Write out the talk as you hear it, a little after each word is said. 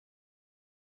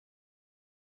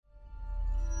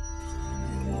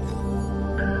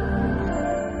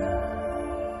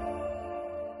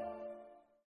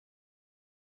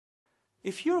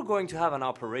If you're going to have an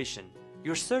operation,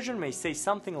 your surgeon may say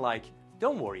something like,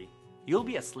 "Don't worry, you'll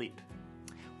be asleep."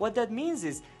 What that means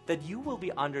is that you will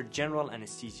be under general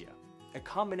anesthesia, a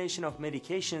combination of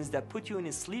medications that put you in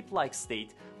a sleep-like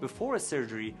state before a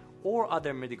surgery or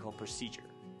other medical procedure.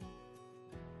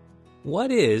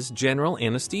 What is general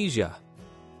anesthesia?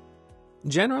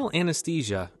 General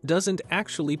anesthesia doesn't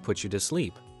actually put you to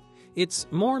sleep. It's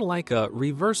more like a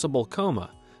reversible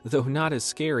coma, though not as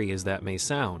scary as that may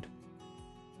sound.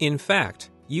 In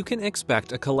fact, you can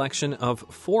expect a collection of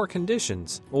 4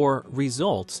 conditions or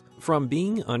results from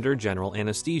being under general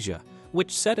anesthesia,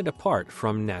 which set it apart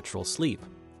from natural sleep: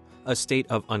 a state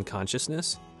of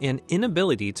unconsciousness, an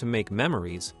inability to make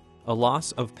memories, a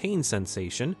loss of pain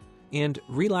sensation, and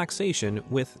relaxation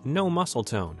with no muscle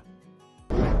tone.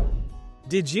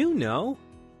 Did you know?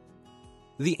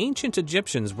 The ancient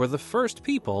Egyptians were the first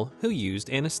people who used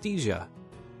anesthesia.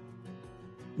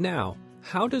 Now,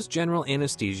 how does general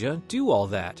anesthesia do all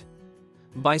that?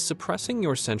 By suppressing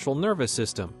your central nervous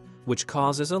system, which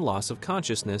causes a loss of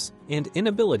consciousness and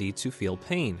inability to feel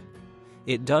pain.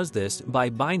 It does this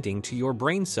by binding to your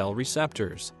brain cell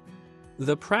receptors.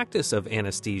 The practice of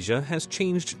anesthesia has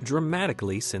changed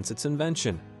dramatically since its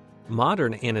invention.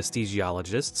 Modern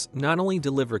anesthesiologists not only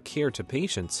deliver care to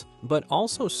patients, but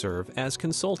also serve as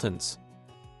consultants.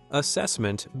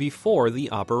 Assessment before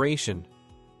the operation.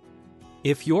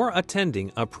 If you're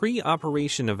attending a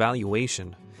pre-operation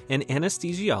evaluation, an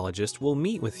anesthesiologist will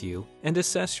meet with you and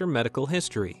assess your medical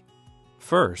history.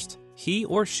 First, he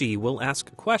or she will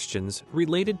ask questions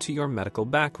related to your medical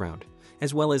background,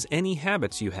 as well as any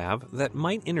habits you have that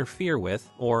might interfere with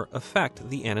or affect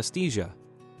the anesthesia.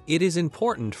 It is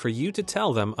important for you to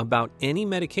tell them about any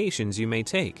medications you may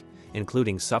take,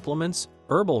 including supplements,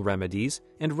 herbal remedies,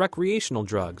 and recreational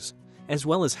drugs, as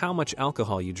well as how much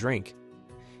alcohol you drink.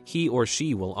 He or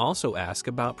she will also ask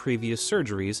about previous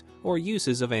surgeries or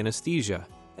uses of anesthesia,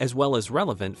 as well as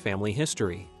relevant family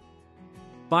history.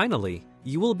 Finally,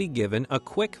 you will be given a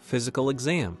quick physical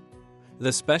exam.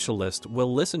 The specialist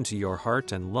will listen to your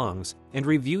heart and lungs and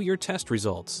review your test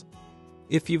results.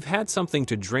 If you've had something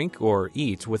to drink or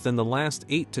eat within the last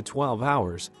 8 to 12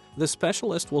 hours, the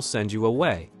specialist will send you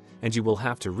away, and you will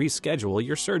have to reschedule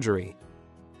your surgery.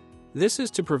 This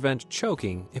is to prevent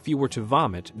choking if you were to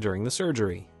vomit during the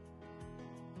surgery.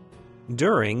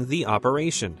 During the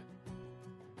operation.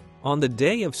 On the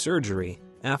day of surgery,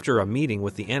 after a meeting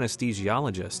with the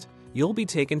anesthesiologist, you'll be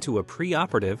taken to a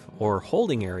preoperative or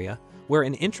holding area where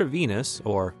an intravenous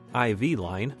or IV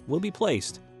line will be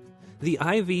placed. The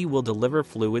IV will deliver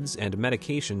fluids and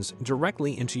medications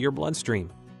directly into your bloodstream.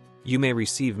 You may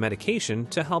receive medication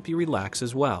to help you relax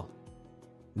as well.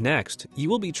 Next, you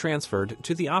will be transferred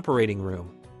to the operating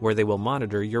room, where they will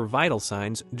monitor your vital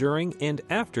signs during and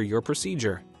after your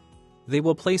procedure. They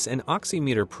will place an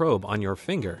oximeter probe on your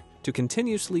finger to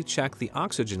continuously check the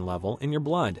oxygen level in your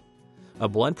blood. A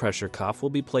blood pressure cuff will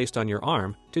be placed on your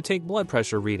arm to take blood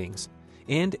pressure readings,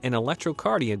 and an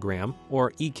electrocardiogram,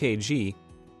 or EKG,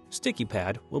 sticky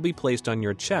pad will be placed on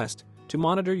your chest to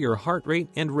monitor your heart rate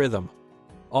and rhythm.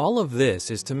 All of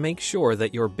this is to make sure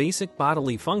that your basic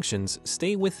bodily functions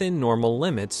stay within normal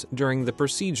limits during the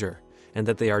procedure and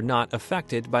that they are not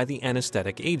affected by the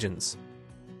anesthetic agents.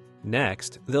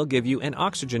 Next, they'll give you an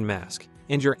oxygen mask,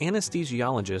 and your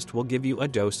anesthesiologist will give you a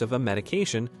dose of a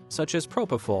medication such as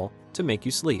propofol to make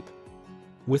you sleep.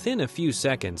 Within a few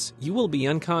seconds, you will be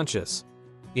unconscious.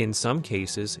 In some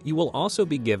cases, you will also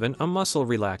be given a muscle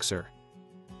relaxer.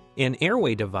 An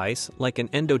airway device, like an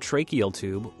endotracheal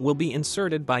tube, will be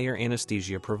inserted by your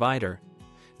anesthesia provider.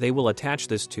 They will attach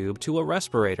this tube to a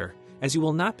respirator, as you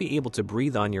will not be able to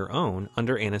breathe on your own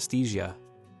under anesthesia.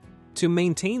 To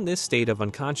maintain this state of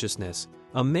unconsciousness,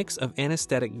 a mix of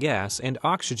anesthetic gas and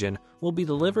oxygen will be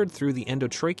delivered through the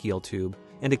endotracheal tube,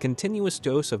 and a continuous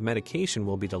dose of medication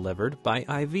will be delivered by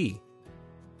IV.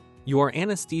 Your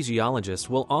anesthesiologist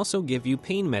will also give you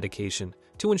pain medication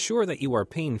to ensure that you are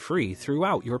pain-free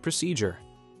throughout your procedure.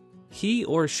 He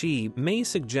or she may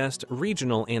suggest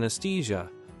regional anesthesia,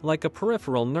 like a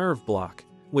peripheral nerve block,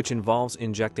 which involves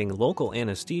injecting local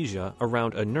anesthesia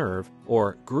around a nerve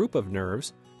or group of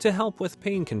nerves to help with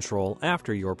pain control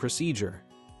after your procedure.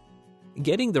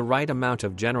 Getting the right amount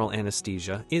of general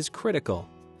anesthesia is critical.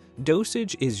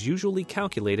 Dosage is usually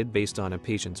calculated based on a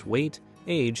patient's weight,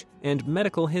 age, and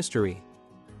medical history.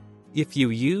 If you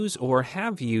use or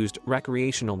have used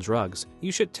recreational drugs,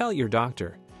 you should tell your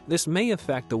doctor. This may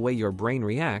affect the way your brain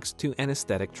reacts to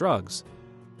anesthetic drugs.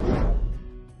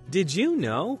 Did you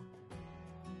know?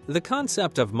 The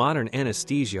concept of modern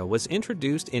anesthesia was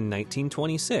introduced in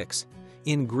 1926.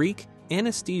 In Greek,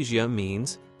 anesthesia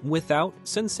means without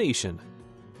sensation.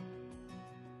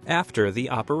 After the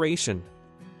operation.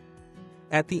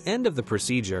 At the end of the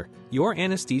procedure, your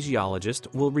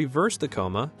anesthesiologist will reverse the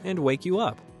coma and wake you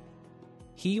up.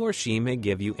 He or she may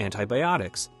give you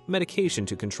antibiotics, medication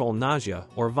to control nausea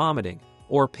or vomiting,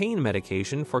 or pain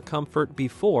medication for comfort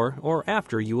before or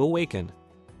after you awaken.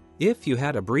 If you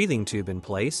had a breathing tube in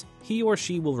place, he or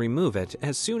she will remove it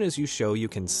as soon as you show you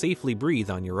can safely breathe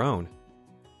on your own.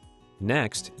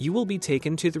 Next, you will be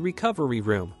taken to the recovery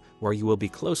room, where you will be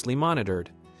closely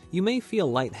monitored. You may feel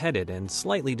lightheaded and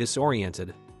slightly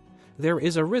disoriented. There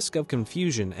is a risk of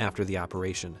confusion after the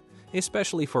operation,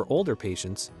 especially for older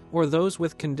patients or those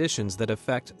with conditions that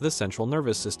affect the central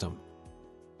nervous system.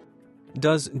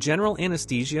 Does general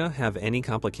anesthesia have any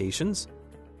complications?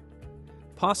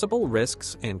 Possible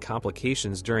risks and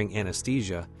complications during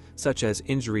anesthesia, such as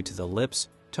injury to the lips,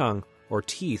 tongue, or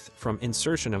teeth from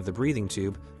insertion of the breathing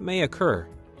tube, may occur.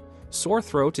 Sore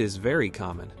throat is very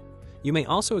common. You may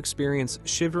also experience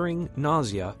shivering,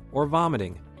 nausea, or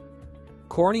vomiting.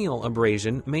 Corneal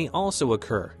abrasion may also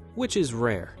occur, which is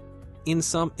rare. In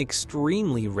some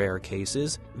extremely rare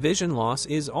cases, vision loss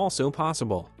is also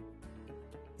possible.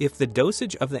 If the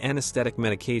dosage of the anesthetic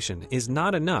medication is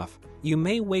not enough, you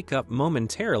may wake up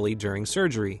momentarily during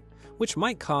surgery, which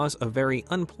might cause a very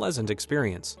unpleasant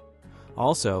experience.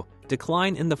 Also,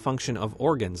 decline in the function of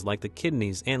organs like the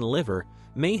kidneys and liver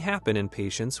may happen in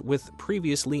patients with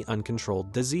previously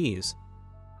uncontrolled disease.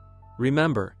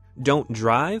 Remember, don't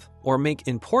drive or make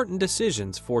important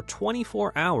decisions for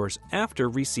 24 hours after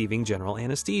receiving general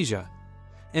anesthesia.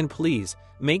 And please,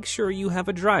 make sure you have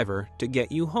a driver to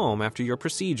get you home after your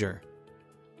procedure.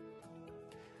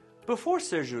 Before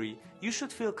surgery, you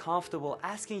should feel comfortable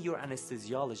asking your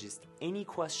anesthesiologist any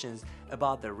questions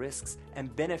about the risks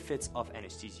and benefits of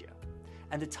anesthesia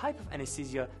and the type of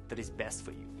anesthesia that is best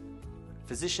for you.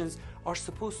 Physicians are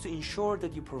supposed to ensure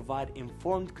that you provide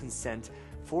informed consent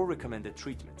for recommended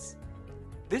treatments.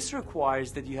 This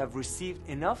requires that you have received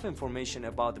enough information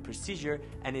about the procedure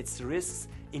and its risks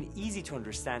in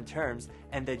easy-to-understand terms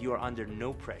and that you are under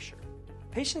no pressure.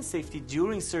 Patient safety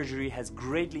during surgery has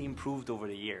greatly improved over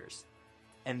the years,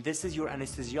 and this is your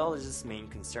anesthesiologist's main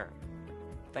concern.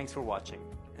 Thanks for watching,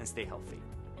 and stay healthy.